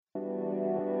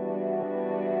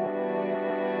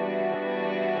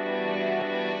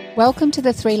Welcome to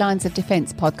the Three Lines of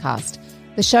Defence podcast,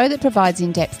 the show that provides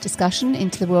in-depth discussion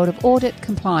into the world of audit,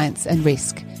 compliance and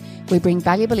risk. We bring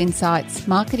valuable insights,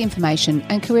 market information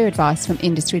and career advice from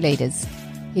industry leaders.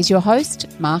 Here's your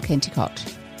host, Mark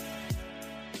Enticott.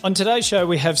 On today's show,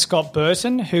 we have Scott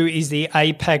Burton, who is the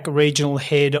APAC Regional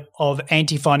Head of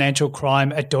Anti-Financial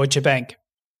Crime at Deutsche Bank.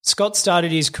 Scott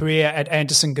started his career at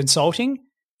Andersen Consulting.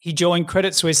 He joined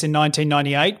Credit Suisse in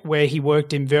 1998, where he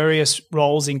worked in various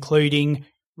roles, including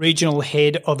Regional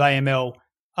Head of AML.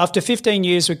 After 15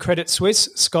 years with Credit Suisse,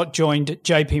 Scott joined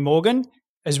JP Morgan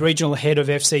as Regional Head of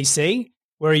FCC,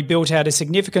 where he built out a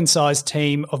significant sized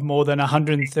team of more than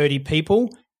 130 people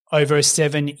over a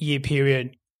 7-year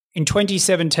period. In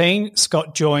 2017,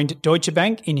 Scott joined Deutsche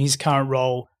Bank in his current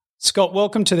role. Scott,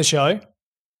 welcome to the show.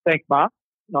 Thanks, Mark.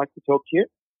 Nice to talk to you.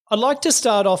 I'd like to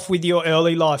start off with your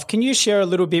early life. Can you share a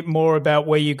little bit more about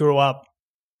where you grew up?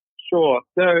 Sure.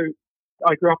 So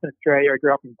I grew up in Australia. I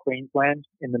grew up in Queensland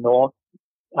in the north.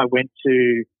 I went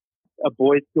to a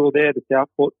boys' school there, the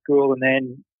Southport School, and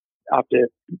then after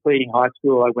completing high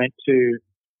school, I went to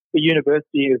the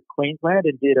University of Queensland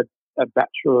and did a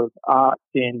Bachelor of Arts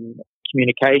in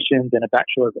Communications and a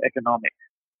Bachelor of Economics.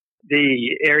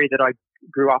 The area that I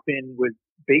grew up in was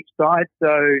beachside,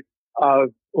 so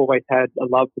I've always had a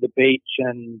love for the beach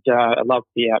and a love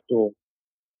for the outdoors.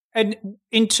 And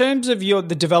in terms of the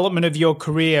development of your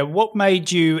career, what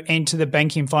made you enter the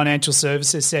banking financial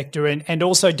services sector and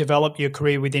also develop your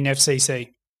career within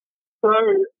FCC? So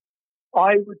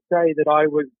I would say that I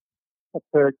was a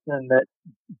person that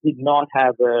did not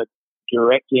have a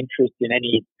direct interest in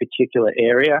any particular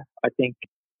area. I think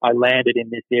I landed in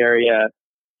this area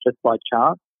just by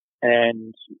chance.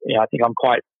 And I think I'm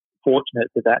quite fortunate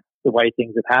that that's the way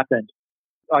things have happened.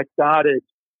 I started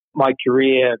my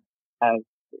career as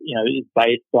is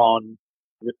based on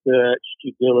research,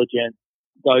 due diligence,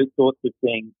 those sorts of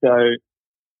things. So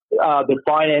the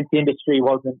finance industry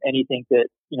wasn't anything that,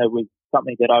 was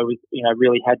something that I was,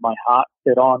 really had my heart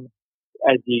set on.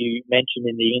 As you mentioned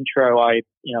in the intro, I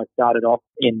started off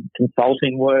in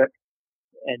consulting work,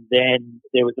 and then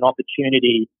there was an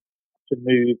opportunity to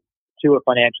move to a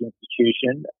financial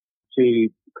institution, to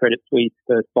Credit Suisse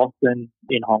First Boston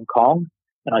in Hong Kong.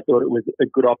 And I thought it was a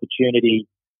good opportunity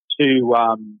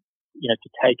to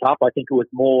take up. I think it was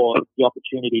more the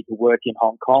opportunity to work in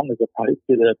Hong Kong as opposed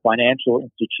to the financial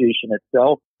institution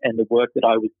itself and the work that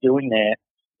I was doing there.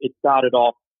 It started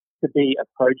off to be a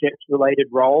project-related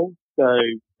role, so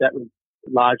that was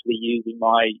largely using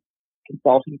my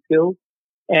consulting skills.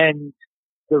 And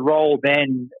the role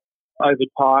then, over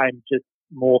time, just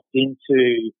morphed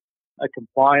into a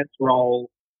compliance role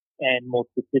and more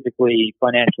specifically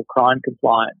financial crime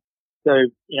compliance. So,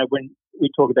 when we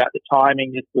talk about the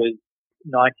timing, this was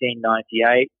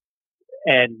 1998,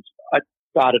 and I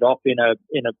started off in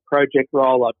a project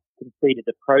role. I completed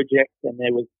the project, and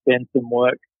there was then some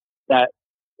work that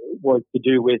was to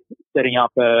do with setting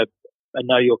up a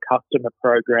Know Your Customer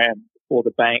program for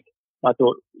the bank. I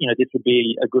thought, this would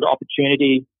be a good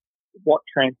opportunity. What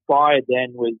transpired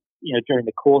then was, during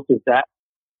the course of that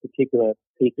particular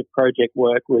piece of project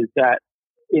work was that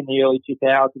in the early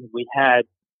 2000s, we had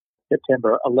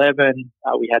September 11,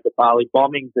 we had the Bali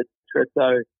bombings, etc.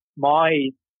 So my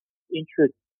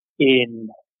interest in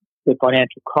the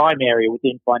financial crime area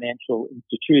within financial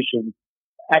institutions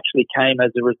actually came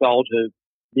as a result of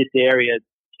this area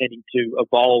tending to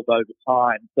evolve over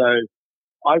time. So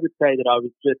I would say that I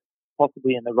was just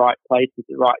possibly in the right place at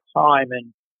the right time.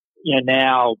 And,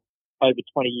 now over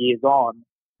 20 years on,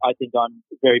 I think I'm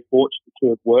very fortunate to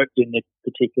have worked in this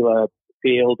particular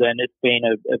field, and it's been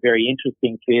a very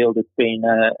interesting field. It's been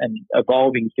an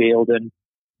evolving field, and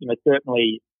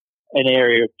certainly an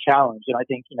area of challenge. And I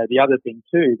think the other thing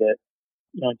too that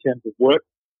in terms of work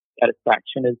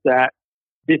satisfaction is that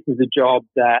this is a job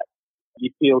that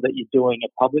you feel that you're doing a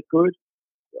public good.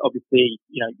 Obviously,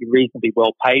 you're reasonably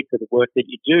well paid for the work that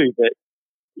you do, but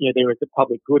there is a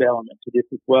public good element to this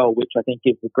as well, which I think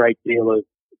gives a great deal of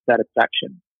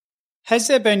satisfaction. Has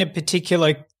there been a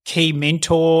particular key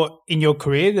mentor in your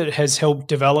career that has helped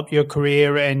develop your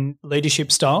career and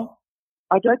leadership style?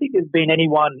 I don't think there's been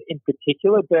anyone in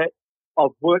particular, but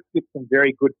I've worked with some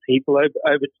very good people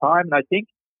over time. And I think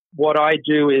what I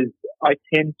do is I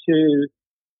tend to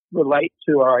relate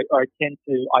to, or I tend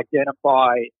to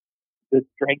identify the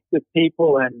strengths of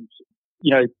people and,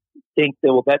 think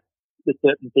that, well, that's the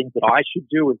certain things that I should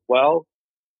do as well.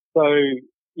 So,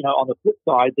 on the flip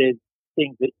side, there's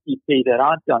things that you see that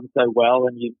aren't done so well,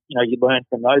 and you learn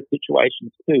from those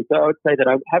situations too. So I would say that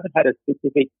I haven't had a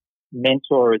specific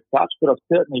mentor as such, but I've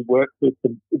certainly worked with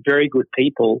some very good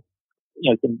people,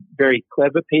 some very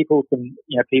clever people, some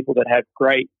people that have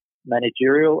great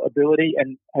managerial ability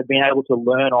and have been able to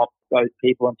learn off those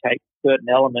people and take certain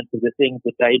elements of the things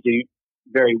that they do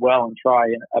very well and try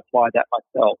and apply that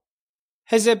myself.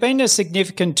 Has there been a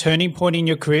significant turning point in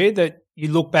your career that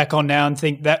you look back on now and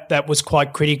think that was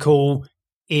quite critical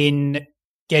in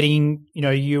getting,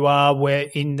 you are where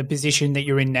in the position that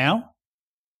you're in now?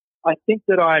 I think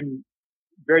that I'm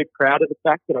very proud of the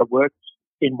fact that I worked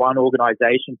in one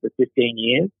organisation for 15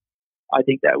 years. I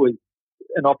think that was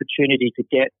an opportunity to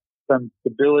get some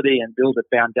stability and build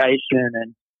a foundation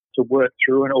and to work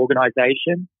through an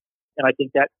organisation. And I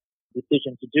think that's the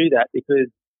decision to do that because,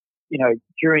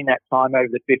 during that time over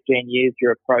the 15 years,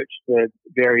 you're approached for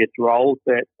various roles.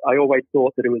 But I always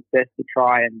thought that it was best to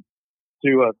try and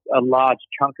do a large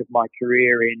chunk of my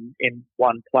career in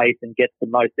one place and get the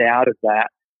most out of that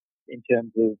in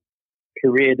terms of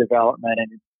career development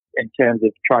and in terms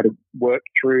of try to work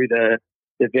through the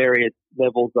various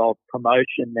levels of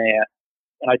promotion there.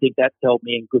 And I think that's held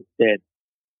me in good stead.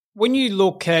 When you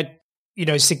look at,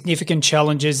 significant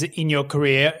challenges in your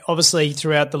career, obviously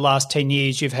throughout the last 10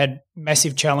 years, you've had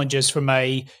massive challenges from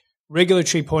a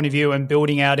regulatory point of view and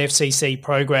building out FCC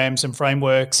programs and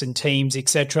frameworks and teams,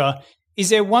 etc. Is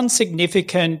there one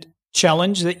significant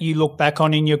challenge that you look back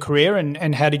on in your career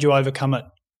and how did you overcome it?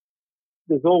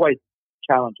 There's always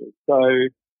challenges. So,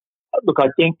 look, I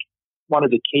think one of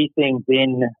the key things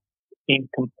in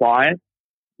compliance,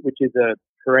 which is a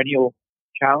perennial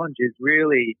challenge, is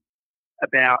really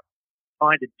about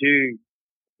trying to do,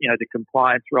 the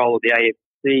compliance role of the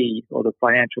AFC or the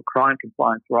financial crime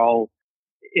compliance role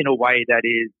in a way that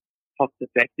is cost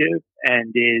effective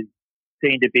and is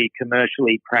seen to be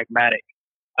commercially pragmatic.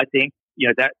 I think,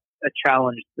 that's a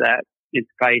challenge that is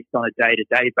faced on a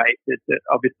day-to-day basis. That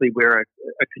obviously we're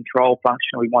a control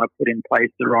function. We want to put in place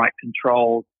the right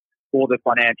controls for the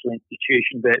financial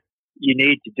institution, but you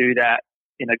need to do that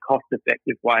in a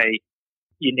cost-effective way.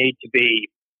 You need to be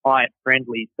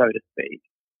client-friendly, so to speak.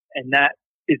 And that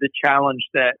is a challenge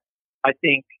that I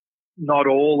think not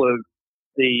all of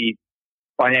the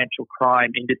financial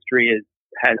crime industry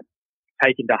has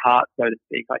taken to heart, so to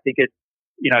speak. I think it's,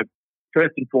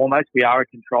 first and foremost, we are a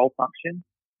control function,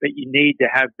 but you need to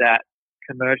have that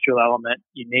commercial element.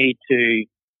 You need to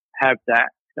have that,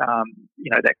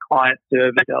 that client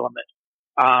service element.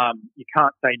 You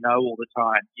can't say no all the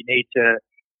time. You need to,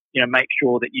 make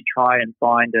sure that you try and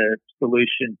find a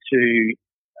solution to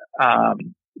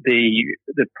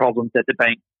the problems that the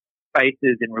bank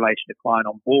faces in relation to client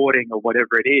onboarding or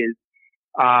whatever it is,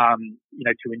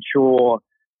 to ensure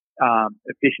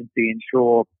efficiency,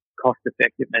 ensure cost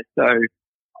effectiveness. So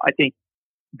I think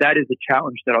that is a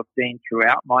challenge that I've seen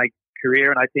throughout my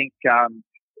career. And I think,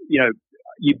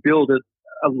 you build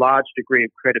a large degree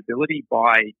of credibility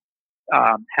by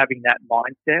having that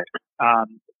mindset,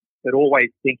 but always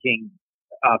thinking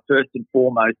first and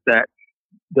foremost that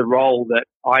the role that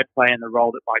I play and the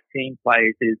role that my team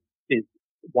plays is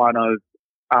one of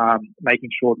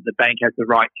making sure that the bank has the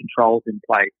right controls in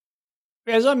place.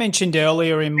 As I mentioned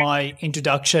earlier in my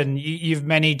introduction, you've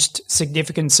managed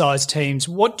significant sized teams.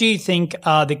 What do you think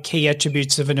are the key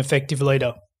attributes of an effective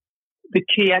leader? The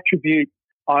key attributes,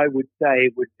 I would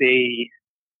say, would be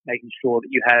making sure that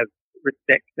you have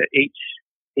respect for each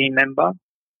team member,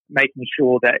 making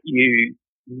sure that you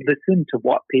listen to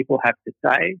what people have to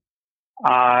say,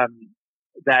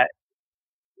 that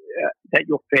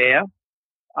you're fair.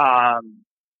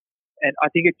 And I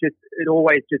think it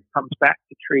always just comes back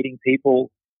to treating people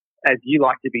as you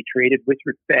like to be treated, with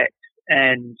respect.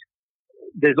 And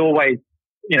there's always,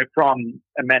 from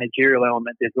a managerial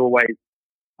element, there's always,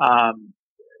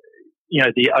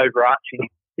 the overarching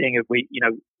thing of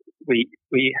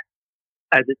we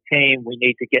as a team, we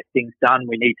need to get things done.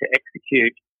 We need to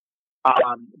execute.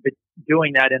 But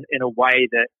doing that in a way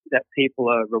that people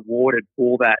are rewarded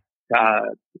for that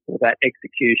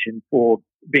execution, for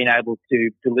being able to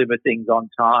deliver things on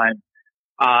time.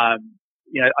 I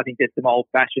think there's some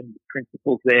old-fashioned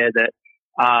principles there that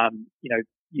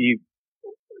you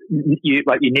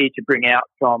need to bring out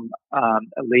from a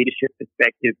leadership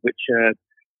perspective, which are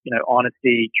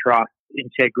honesty, trust,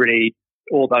 integrity,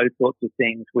 all those sorts of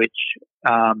things, which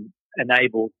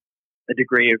enable a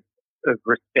degree of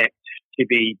respect to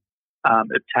be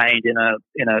obtained in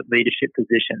a leadership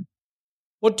position.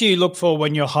 What do you look for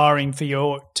when you're hiring for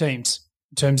your teams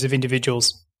in terms of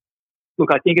individuals?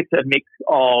 Look, I think it's a mix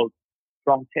of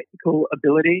strong technical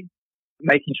ability,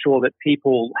 making sure that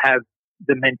people have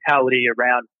the mentality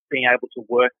around being able to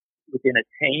work within a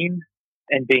team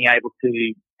and being able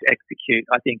to execute,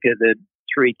 I think, are the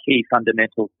three key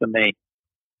fundamentals for me.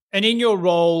 And in your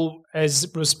role as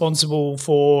responsible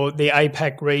for the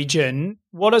APAC region,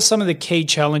 what are some of the key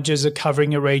challenges of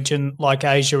covering a region like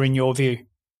Asia in your view?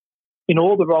 In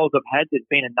all the roles I've had, there's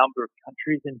been a number of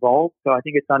countries involved. So I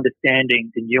think it's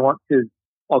understanding the nuances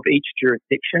of each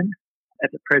jurisdiction.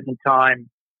 At the present time,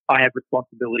 I have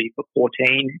responsibility for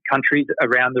 14 countries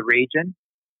around the region.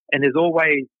 And there's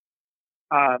always,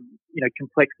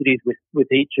 complexities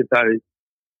with each of those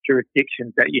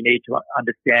jurisdictions that you need to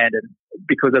understand. And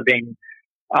because I've been,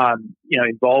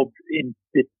 involved in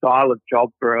this style of job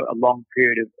for a long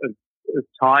period of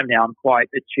time now, I'm quite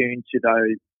attuned to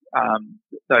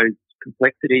those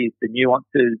complexities, the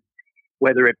nuances,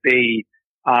 whether it be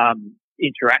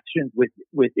interactions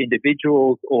with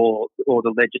individuals or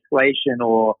the legislation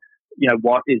or,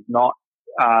 what is not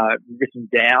written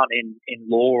down in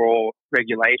law or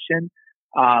regulation.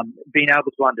 Being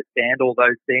able to understand all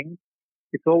those things,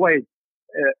 it's always,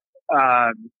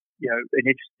 an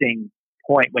interesting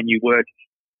point when you work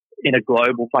in a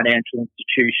global financial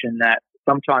institution that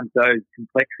sometimes those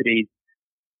complexities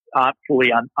aren't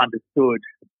fully understood,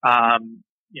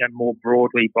 more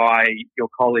broadly by your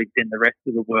colleagues in the rest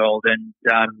of the world. And,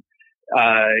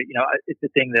 it's a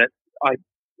thing that I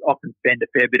often spend a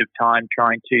fair bit of time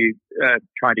trying to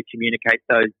communicate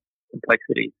those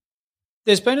complexities.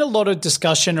 There's been a lot of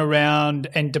discussion around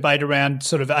and debate around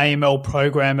sort of AML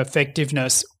program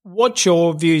effectiveness. What's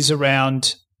your views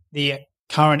around the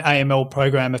current AML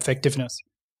program effectiveness?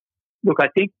 Look, I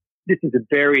think this is a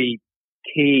very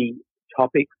key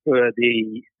topic for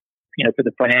the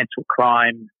financial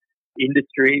crime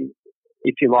industry,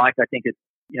 if you like. I think it's,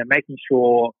 making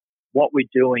sure what we're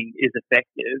doing is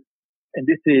effective. And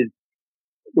this is,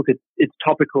 it's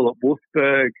topical at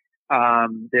Wolfsburg.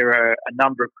 There are a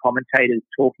number of commentators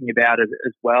talking about it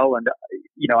as well. And,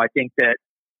 I think that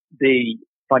the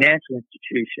financial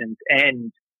institutions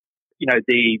and,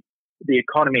 the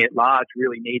economy at large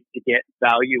really needs to get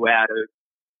value out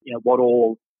of, what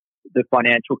all the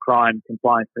financial crime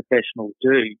compliance professionals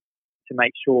do to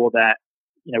make sure that,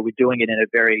 we're doing it in a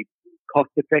very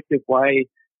cost-effective way,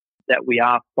 that we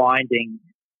are finding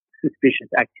suspicious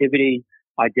activity,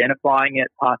 identifying it,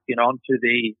 passing it on to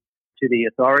the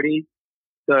authorities.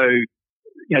 So,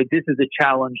 this is a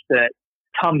challenge that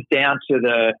comes down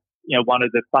to one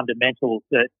of the fundamentals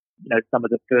that, some of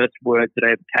the first words that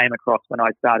I ever came across when I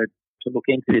started to look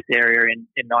into this area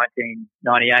in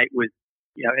 1998 was,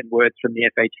 in words from the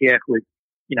FATF was,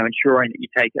 ensuring that you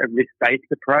take a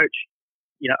risk-based approach.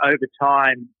 Over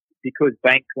time, because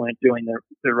banks weren't doing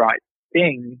the right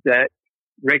thing, that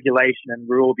regulation and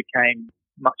rule became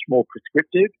much more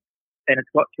prescriptive. And it's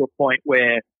got to a point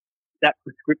where that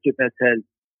prescriptiveness has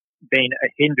been a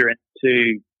hindrance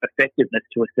to effectiveness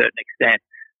to a certain extent.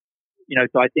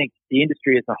 So I think the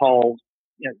industry as a whole,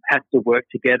 has to work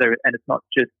together, and it's not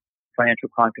just financial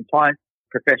crime compliance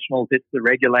professionals, it's the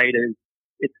regulators,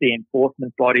 it's the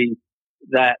enforcement bodies,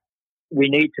 that we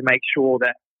need to make sure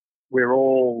that we're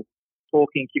all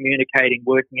talking, communicating,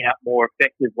 working out more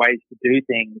effective ways to do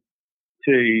things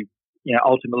to,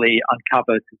 ultimately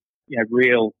uncover,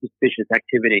 real suspicious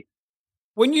activity.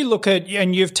 When you look at,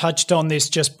 and you've touched on this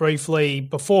just briefly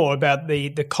before about the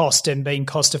cost and being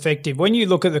cost effective, when you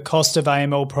look at the cost of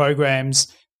AML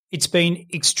programs, it's been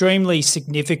extremely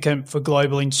significant for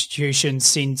global institutions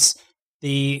since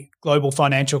the global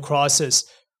financial crisis.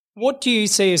 What do you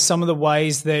see as some of the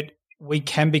ways that we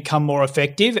can become more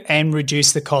effective and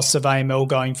reduce the costs of AML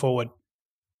going forward?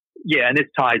 Yeah, and this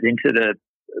ties into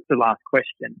the last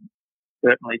question,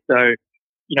 certainly. So,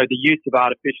 the use of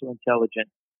artificial intelligence,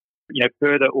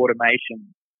 further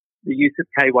automation, the use of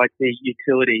KYC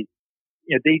utilities,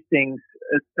 these things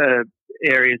are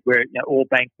areas where all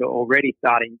banks are already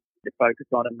starting to focus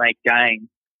on and make gains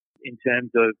in terms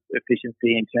of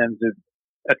efficiency, in terms of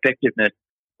effectiveness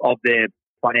of their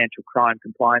financial crime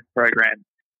compliance programs.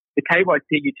 The KYC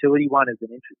utility one is an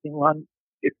interesting one.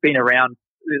 It's been around,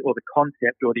 or the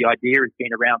concept or the idea has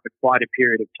been around for quite a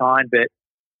period of time, but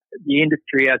the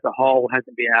industry as a whole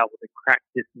hasn't been able to crack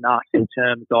this nut in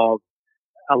terms of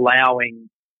allowing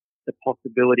the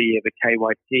possibility of a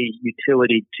KYC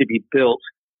utility to be built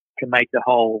to make the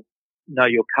whole know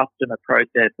your customer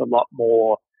process a lot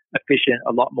more efficient,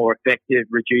 a lot more effective,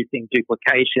 reducing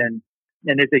duplication.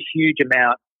 And there's a huge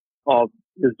amount of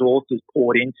resources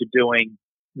poured into doing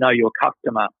know your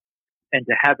customer, and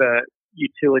to have a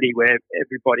utility where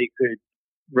everybody could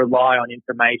rely on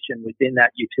information within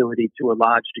that utility to a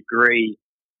large degree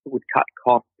would cut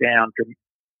costs down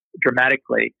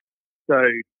dramatically. So,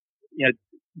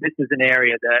 this is an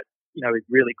area that, is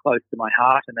really close to my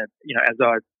heart. And, as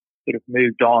I've sort of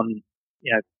moved on,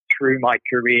 through my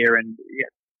career and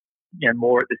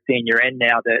more at the senior end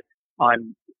now that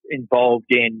I'm involved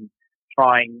in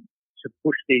trying to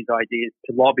push these ideas,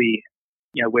 to lobby,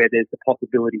 where there's the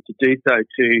possibility to do so,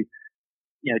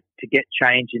 to get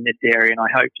change in this area. And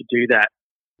I hope to do that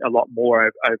a lot more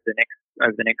over the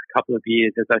next couple of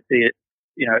years, as I see it,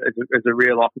 as a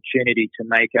real opportunity to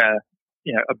make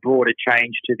a broader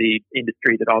change to the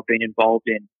industry that I've been involved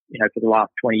in, for the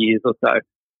last 20 years or so.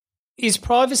 Is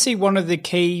privacy one of the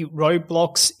key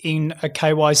roadblocks in a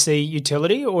KYC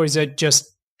utility, or is it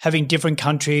just having different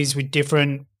countries with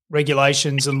different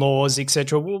regulations and laws,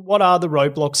 etc.? What are the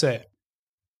roadblocks there?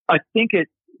 I think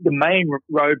it's the main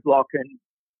roadblock in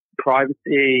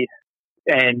privacy,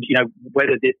 and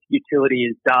whether this utility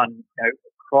is done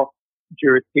cross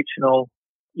jurisdictional,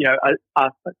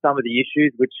 are some of the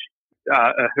issues which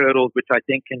are hurdles which I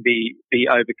think can be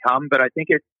overcome. But I think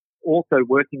it's also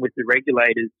working with the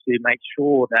regulators to make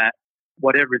sure that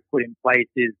whatever is put in place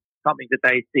is something that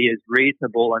they see as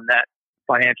reasonable and that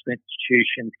financial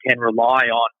institutions can rely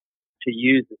on to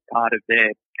use as part of their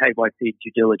KYC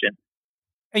due diligence.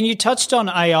 And you touched on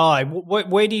AI.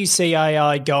 Where do you see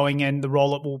AI going and the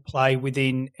role it will play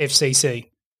within FCC?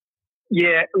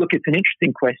 Yeah, look, it's an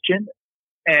interesting question.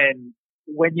 And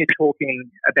when you're talking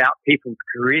about people's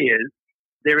careers,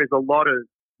 there is a lot of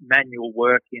manual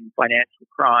work in financial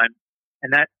crime,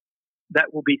 and that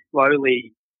will be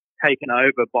slowly taken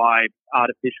over by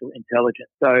artificial intelligence.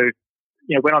 So,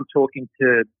 when I'm talking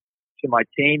to my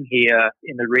team here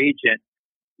in the region,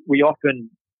 we often,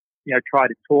 try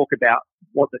to talk about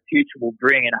what the future will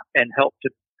bring and help to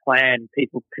plan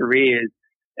people's careers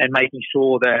and making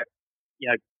sure that,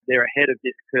 they're ahead of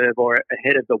this curve or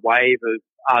ahead of the wave of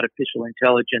artificial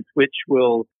intelligence, which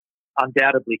will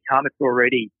undoubtedly come. It's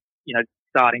already,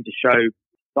 starting to show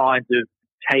signs of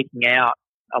taking out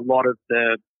a lot of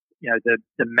the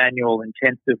manual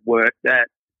intensive work that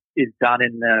is done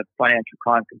in the financial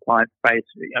crime compliance space,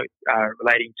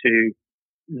 relating to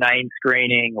name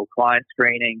screening or client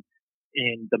screening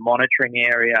in the monitoring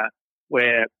area,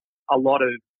 where a lot of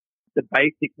the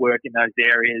basic work in those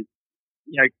areas,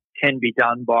 can be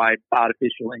done by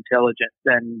artificial intelligence.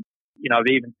 And, I've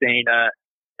even seen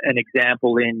an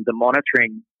example in the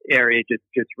monitoring area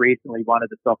just recently. One of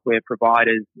the software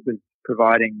providers was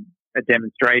providing a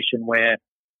demonstration where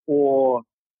for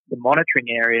the monitoring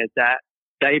area that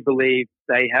they believe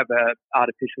they have an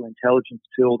artificial intelligence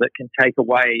tool that can take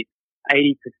away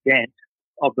 80%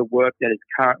 of the work that is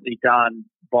currently done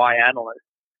by analysts,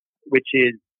 which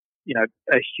is,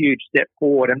 a huge step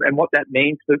forward. And what that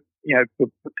means for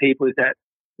people is that,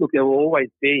 look, there will always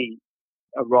be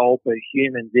a role for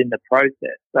humans in the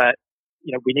process, but,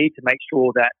 we need to make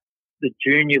sure that the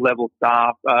junior level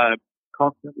staff are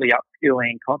constantly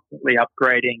upskilling, constantly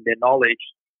upgrading their knowledge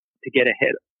to get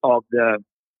ahead of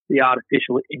the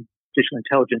artificial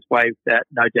intelligence wave that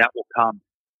no doubt will come.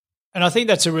 And I think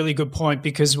that's a really good point,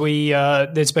 because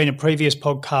there's been a previous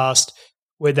podcast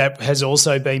where that has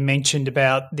also been mentioned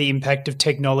about the impact of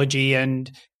technology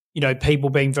and, people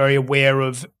being very aware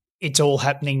of it's all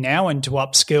happening now and to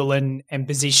upskill and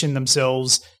position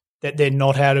themselves that they're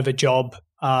not out of a job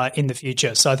in the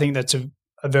future. So I think that's a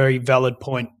very valid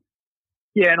point.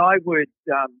 Yeah, and I would,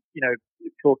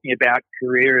 talking about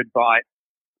career advice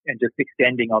and just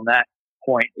extending on that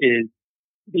point is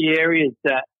the areas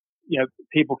that,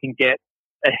 people can get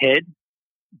ahead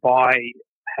by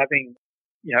having,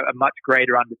 a much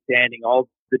greater understanding of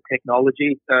the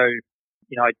technology. So,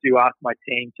 I do ask my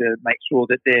team to make sure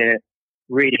that they're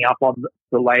reading up on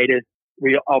the latest.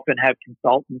 We often have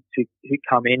consultants who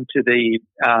come into the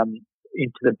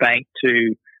bank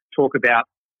to talk about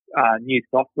new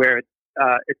software,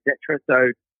 etc.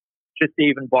 So just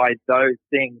even by those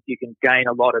things, you can gain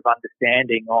a lot of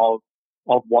understanding of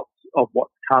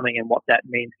what's coming and what that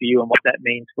means for you and what that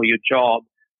means for your job.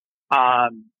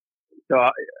 So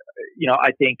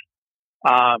I think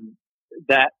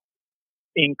that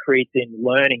increase in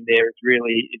learning there is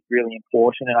really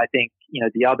important. And I think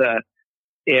the other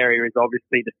area is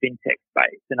obviously the fintech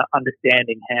space and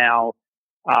understanding how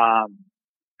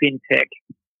fintech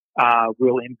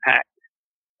will impact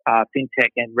fintech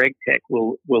and regtech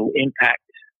will impact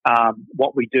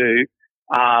what we do.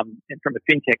 And from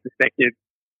a fintech perspective,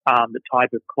 the type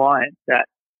of clients that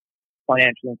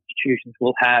financial institutions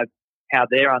will have, how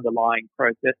their underlying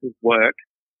processes work,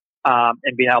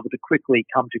 and being able to quickly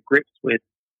come to grips with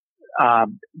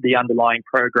the underlying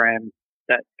programs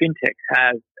that fintechs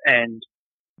have, and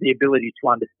the ability to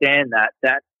understand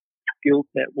that skill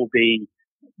set will be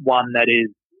one that is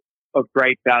of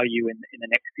great value in the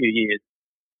next few years.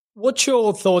 What's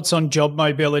your thoughts on job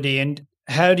mobility, and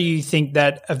how do you think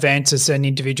that advances an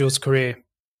individual's career?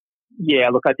 Yeah,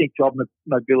 look, I think job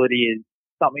mobility is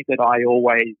something that I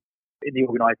always, in the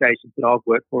organisations that I've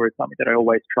worked for, is something that I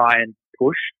always try and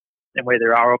push. And where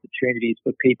there are opportunities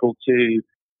for people to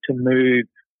move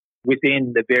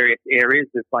within the various areas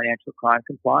of financial crime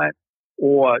compliance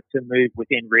or to move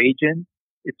within regions,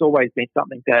 it's always been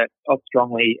something that I've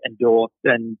strongly endorsed.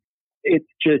 And it's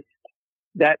just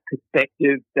that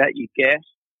perspective that you get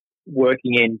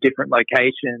working in different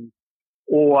locations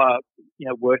or,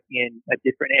 working in a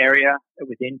different area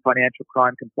within financial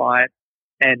crime compliance.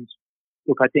 And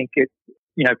look, I think it's,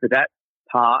 for that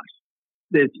part,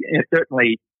 there's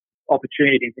certainly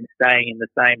opportunities in staying in the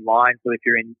same line. So if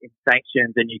you're in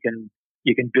sanctions and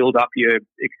you can build up your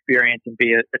experience and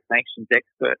be a sanctions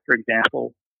expert, for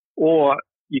example, or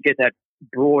you get that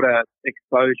broader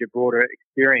exposure, broader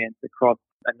experience across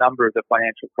a number of the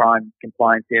financial crime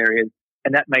compliance areas.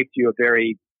 And that makes you a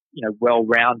very,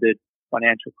 well-rounded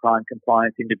financial crime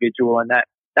compliance individual. And that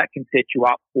can set you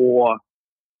up for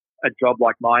a job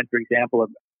like mine, for example,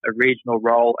 a regional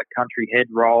role, a country head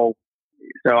role.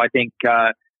 So I think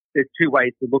there's two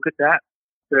ways to look at that.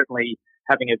 Certainly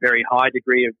having a very high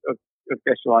degree of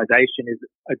specialisation is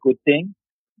a good thing.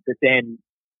 But then,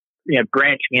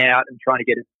 branching out and trying to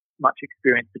get as much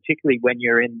experience, particularly when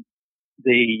you're in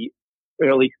the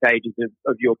early stages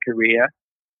of your career,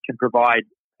 can provide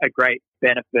a great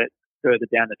benefit further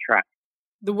down the track.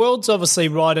 The world's obviously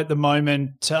right at the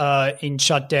moment in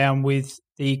shutdown with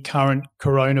the current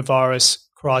coronavirus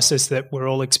crisis that we're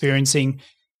all experiencing.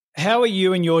 How are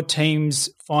you and your teams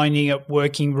finding it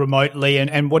working remotely,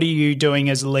 and what are you doing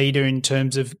as a leader in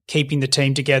terms of keeping the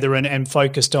team together and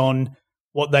focused on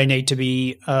what they need to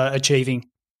be achieving?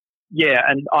 Yeah,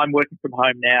 and I'm working from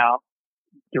home now,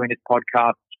 doing this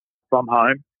podcast from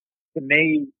home. For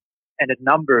me and a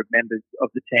number of members of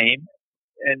the team,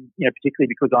 and particularly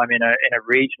because I'm in a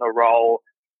regional role,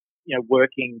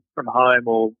 working from home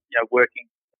or working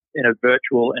in a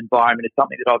virtual environment is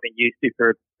something that I've been used to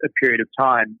for a period of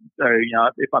time. So,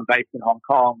 if I'm based in Hong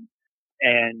Kong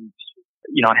and,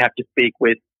 I have to speak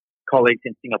with colleagues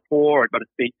in Singapore, I've got to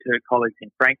speak to colleagues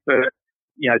in Frankfurt,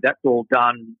 that's all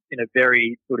done in a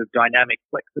very sort of dynamic,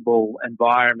 flexible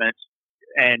environment.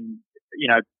 And,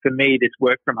 for me, this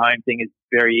work from home thing is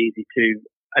very easy to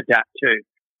adapt to.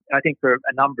 And I think for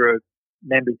a number of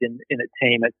members in the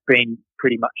team, it's been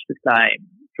pretty much the same.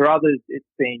 For others, it's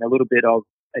been a little bit of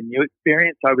a new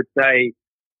experience. I would say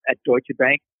at Deutsche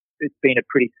Bank, it's been a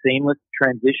pretty seamless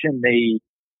transition. The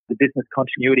business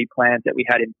continuity plans that we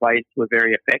had in place were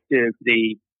very effective.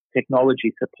 The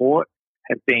technology support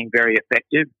has been very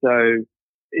effective. So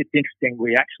it's interesting.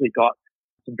 We actually got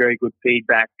some very good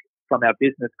feedback from our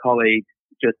business colleagues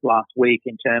just last week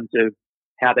in terms of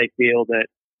how they feel that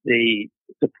the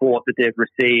support that they've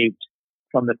received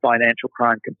from the financial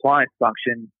crime compliance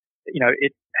function,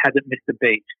 it hasn't missed a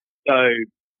beat. So,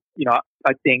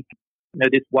 I think,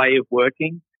 this way of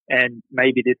working and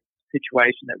maybe this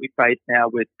situation that we face now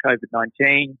with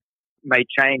COVID-19 may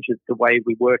change as the way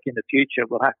we work in the future.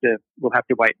 We'll have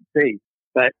to wait and see.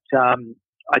 But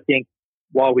I think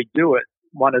while we do it,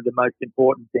 one of the most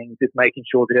important things is making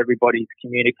sure that everybody's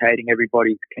communicating,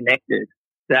 everybody's connected,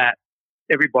 that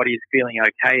everybody is feeling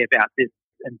okay about this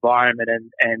environment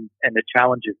and the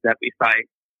challenges that we face.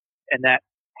 And that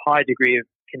high degree of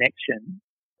connection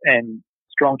and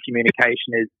strong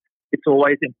communication it's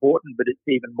always important, but it's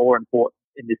even more important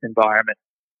in this environment.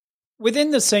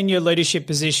 Within the senior leadership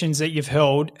positions that you've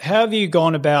held, how have you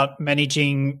gone about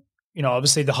managing,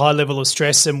 obviously the high level of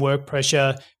stress and work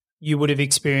pressure you would have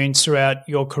experienced throughout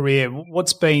your career?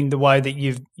 What's been the way that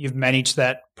you've managed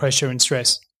that pressure and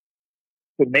stress?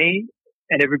 For me,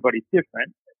 and everybody's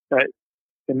different, but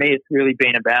for me, it's really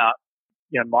been about,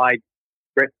 my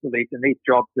stress relief, and these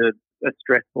jobs are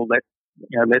stressful.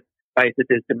 Let's face it,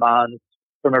 there's demands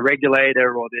from a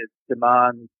regulator or there's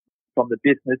demands from the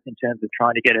business in terms of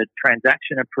trying to get a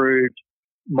transaction approved.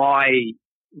 My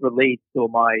release or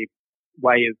my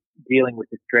way of dealing with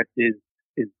the stress is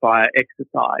via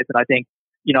exercise. And I think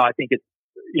it's,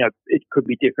 it could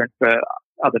be different for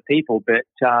other people, but,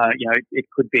 it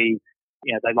could be,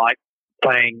 they like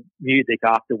playing music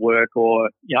after work or,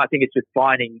 I think it's just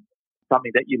finding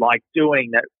something that you like doing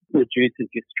that reduces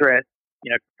your stress,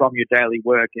 from your daily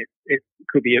work. It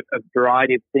could be a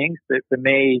variety of things, but for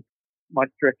me, my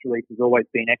stress release has always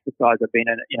been exercise. I've been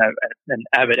an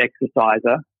avid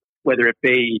exerciser, whether it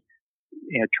be,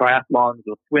 triathlons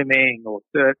or swimming or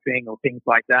surfing or things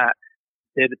like that.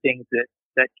 They're the things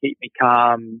that keep me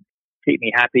calm, keep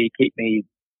me happy, keep me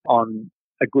on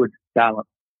a good balance.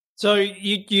 So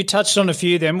you touched on a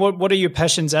few then. What are your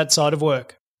passions outside of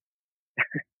work?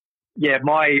 Yeah,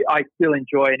 I still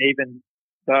enjoy, and even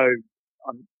though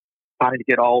I'm starting to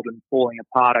get old and falling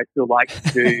apart. I still like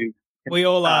to do. We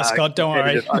all are, Scott. Don't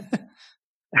worry.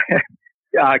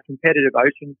 Competitive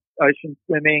ocean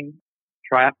swimming,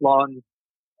 triathlons.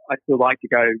 I still like to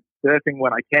go surfing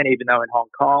when I can, even though in Hong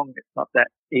Kong it's not that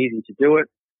easy to do it.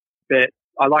 But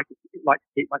I like to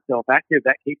keep myself active.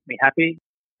 That keeps me happy.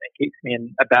 That keeps me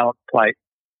in a balanced place.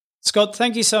 Scott,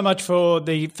 thank you so much for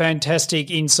the fantastic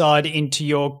insight into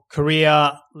your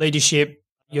career, leadership,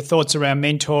 your thoughts around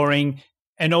mentoring,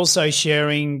 and also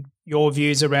sharing your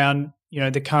views around,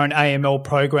 the current AML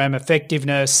program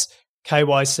effectiveness,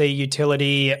 KYC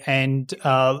utility, and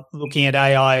looking at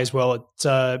AI as well. It's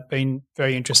been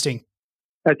very interesting.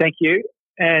 Thank you,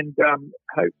 and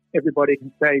hope everybody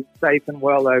can stay safe and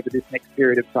well over this next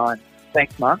period of time.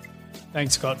 Thanks, Mark.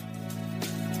 Thanks, Scott.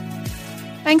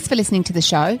 Thanks for listening to the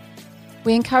show.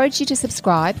 We encourage you to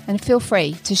subscribe and feel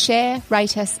free to share,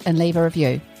 rate us and leave a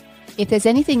review. If there's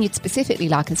anything you'd specifically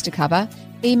like us to cover,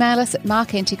 email us at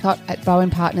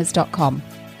markenticott@bowenpartners.com.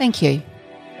 Thank you.